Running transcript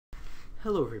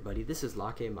Hello everybody, this is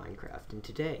Locke Minecraft, and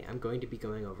today I'm going to be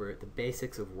going over the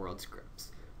basics of world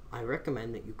scripts. I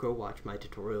recommend that you go watch my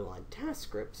tutorial on task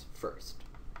scripts first.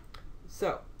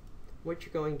 So, what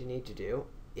you're going to need to do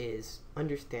is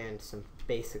understand some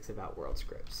basics about world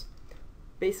scripts.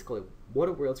 Basically, what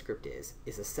a world script is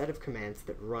a set of commands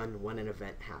that run when an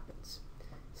event happens.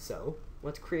 So,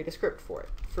 let's create a script for it.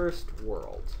 First,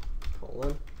 world,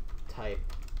 type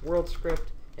world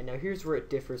script. And now here's where it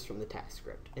differs from the task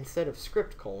script. Instead of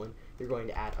script : you're going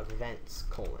to add events :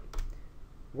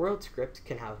 World script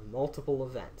can have multiple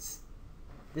events.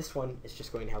 This one is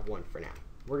just going to have one for now.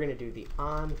 We're going to do the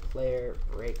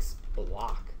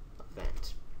onPlayerBreaksBlock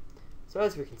event. So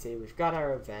as we can see, we've got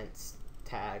our events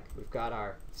tag, we've got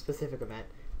our specific event.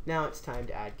 Now it's time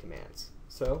to add commands.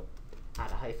 So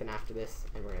add a hyphen after this,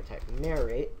 and we're going to type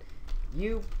narrate.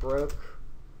 You broke,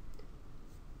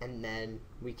 and then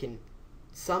we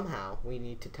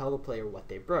need to tell the player what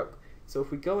they broke. So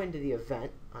if we go into the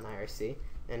event on IRC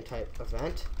and type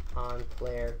event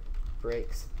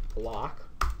onPlayerBreaksBlock,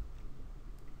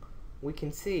 we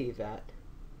can see that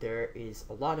there is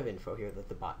a lot of info here that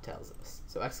the bot tells us.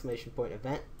 So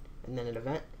 !event and then an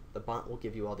event, the bot will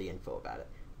give you all the info about it.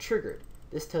 Triggered,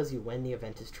 this tells you when the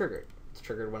event is triggered. It's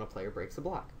triggered when a player breaks a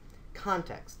block.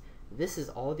 Context, this is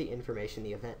all the information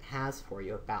the event has for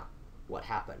you about what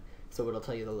happened. So it'll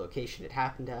tell you the location it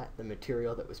happened at, the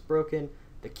material that was broken,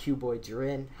 the cuboids you're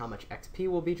in, how much XP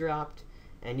will be dropped,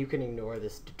 and you can ignore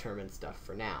this determined stuff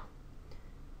for now.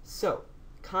 So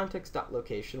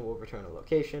context.location will return a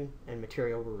location, and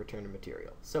material will return a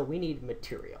material. So we need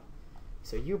material.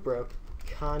 So you broke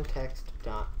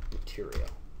context.material.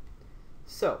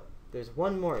 So there's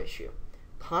one more issue.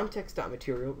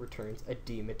 Context.material returns a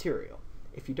dmaterial.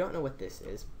 If you don't know what this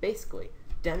is, basically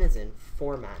Denizen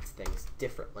formats things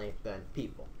differently than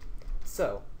people.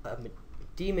 So a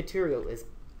dmaterial is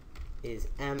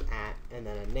m@ and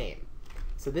then a name.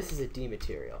 So this is a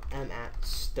dmaterial, m@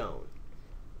 stone.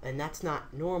 And that's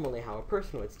not normally how a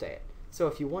person would say it. So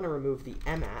if you want to remove the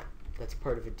m@ that's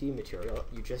part of a dmaterial,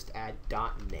 you just add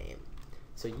 .name.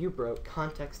 So you broke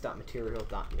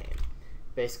context.material.name.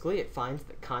 Basically, it finds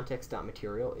that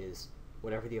context.material is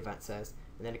whatever the event says,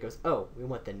 and then it goes, oh, we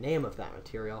want the name of that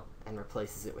material, and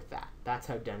replaces it with that. That's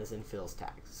how Denizen fills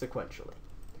tags, sequentially.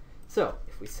 So,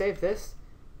 if we save this,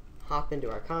 hop into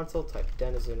our console, type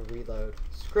Denizen reload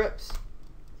scripts,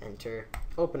 enter,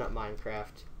 open up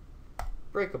Minecraft,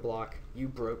 break a block, you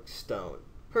broke stone.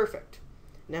 Perfect.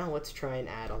 Now let's try and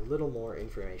add a little more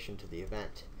information to the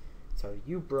event. So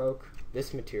you broke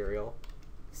this material.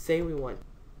 Say we want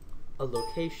a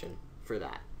location for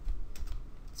that.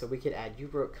 So we could add you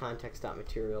broke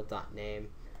context.material.name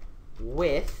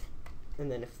with,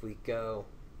 and then if we go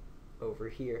over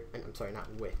here, and I'm sorry, not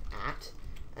with, at,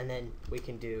 and then we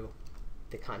can do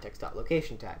the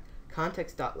context.location tag.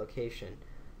 Context.location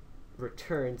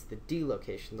returns the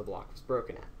dlocation the block was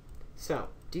broken at. So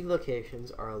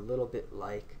dlocations are a little bit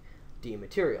like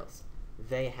dmaterials.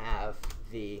 They have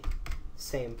the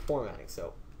same formatting.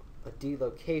 So a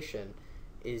dlocation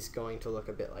is going to look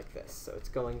a bit like this. So it's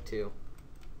going to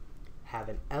have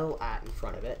an lat in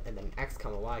front of it, and then x,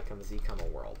 y, z,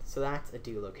 world. So that's a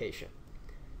dlocation.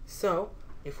 So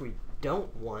if we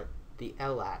don't want the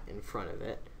lat in front of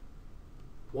it,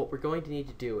 what we're going to need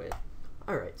to do is,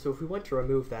 alright, so if we want to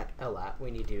remove that lat,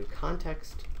 we need to do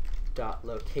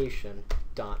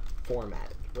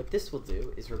context.location.formatted. What this will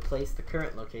do is replace the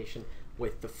current location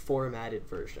with the formatted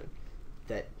version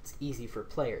that's easy for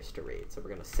players to read. So we're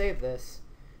going to save this,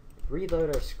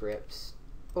 reload our scripts,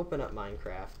 open up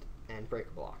Minecraft, and break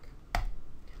a block.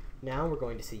 Now we're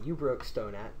going to see you broke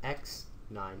stone at x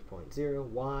 9.0,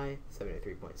 y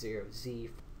 73.0, z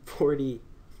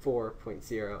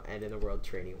 44.0, and in the world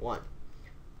training 1.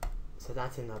 So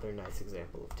that's another nice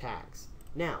example of tags.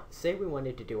 Now, say we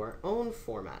wanted to do our own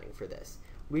formatting for this.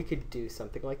 We could do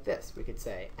something like this. We could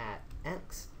say at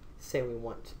x, say we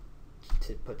want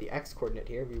to put the x coordinate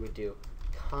here, we would do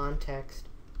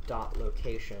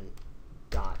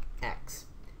context.location.x.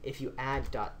 If you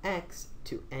add .x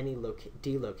to any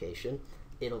dlocation,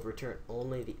 it'll return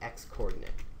only the x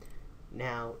coordinate.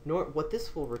 Now, what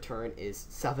this will return is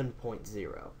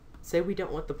 7.0. Say we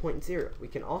don't want the 0.0. We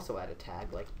can also add a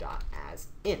tag like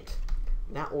 .asInt.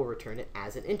 That will return it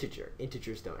as an integer.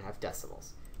 Integers don't have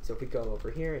decimals. So if we go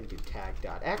over here and do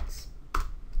tag.x,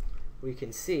 we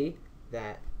can see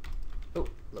that,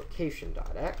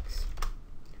 location.x,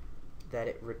 that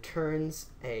it returns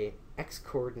a x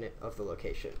coordinate of the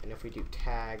location. And if we do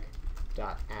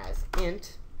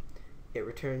tag.asInt, it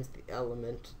returns the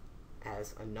element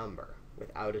as a number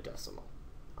without a decimal.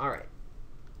 Alright,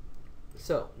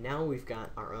 so now we've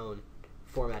got our own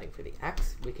formatting for the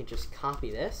X, we can just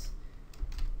copy this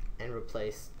and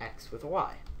replace X with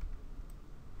Y,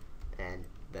 and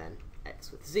then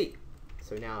X with Z.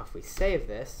 So now if we save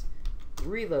this,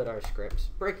 reload our scripts,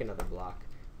 break another block,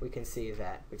 we can see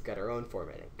that we've got our own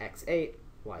formatting, X8,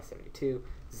 Y72,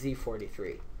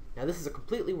 Z43. Now this is a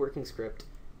completely working script,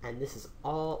 and this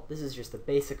is just the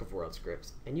basic of world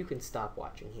scripts, and you can stop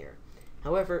watching here.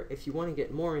 However, if you want to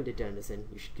get more into Denizen,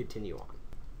 you should continue on.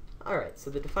 Alright, so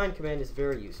the define command is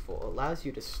very useful. It allows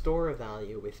you to store a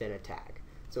value within a tag.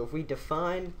 So if we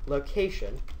define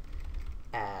location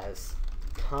as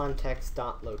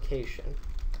context.location,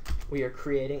 we are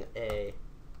creating a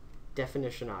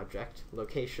definition object,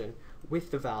 location,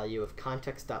 with the value of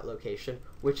context.location,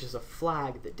 which is a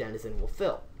flag that Denizen will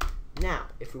fill. Now,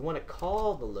 if we want to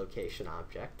call the location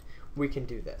object, we can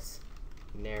do this.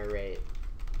 Narrate,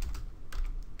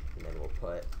 and then we'll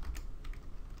put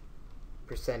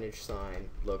 %,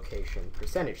 location,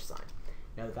 %.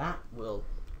 Now that will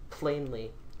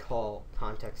plainly call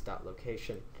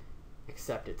context.location,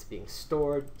 except it's being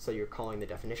stored, so you're calling the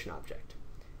definition object.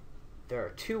 There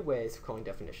are two ways of calling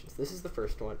definitions. This is the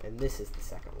first one, and this is the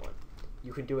second one.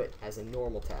 You can do it as a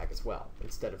normal tag as well,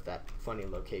 instead of that funny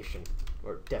location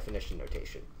or definition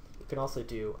notation. You can also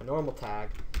do a normal tag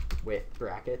with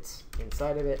brackets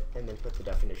inside of it, and then put the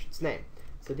definition's name.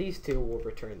 So these two will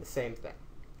return the same thing.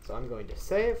 So I'm going to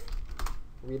save,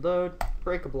 reload,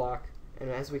 break a block, and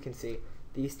as we can see,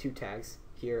 these two tags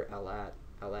here, lat,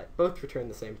 both return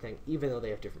the same thing, even though they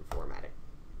have different formatting.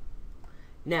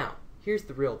 Now, here's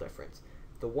the real difference.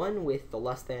 The one with the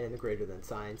less than and the greater than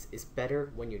signs is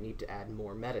better when you need to add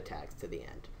more meta tags to the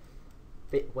end.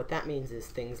 But what that means is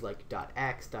things like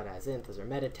 .x, .asinth, those are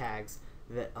meta tags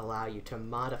that allow you to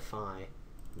modify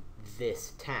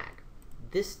this tag.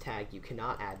 This tag you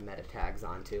cannot add meta tags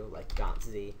onto, like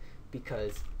 .z,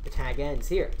 because the tag ends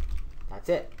here. That's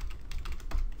it.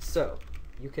 So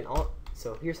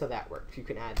here's how that works. You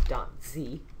can add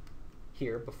 .z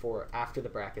here after the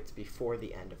brackets, before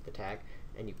the end of the tag,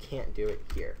 and you can't do it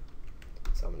here.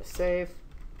 So I'm going to save,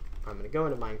 I'm going to go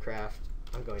into Minecraft,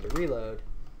 I'm going to reload,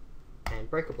 and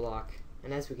break a block,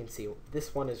 and as we can see,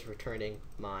 this one is returning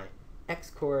my X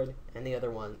chord, and the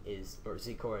other one is, or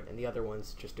Z chord, and the other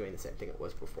one's just doing the same thing it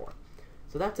was before.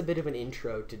 So that's a bit of an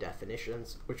intro to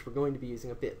definitions, which we're going to be using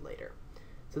a bit later.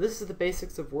 So this is the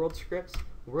basics of world scripts.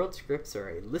 World scripts are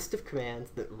a list of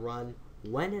commands that run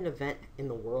when an event in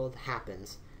the world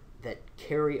happens that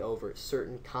carry over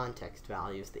certain context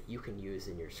values that you can use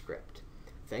in your script.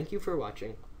 Thank you for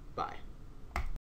watching. Bye.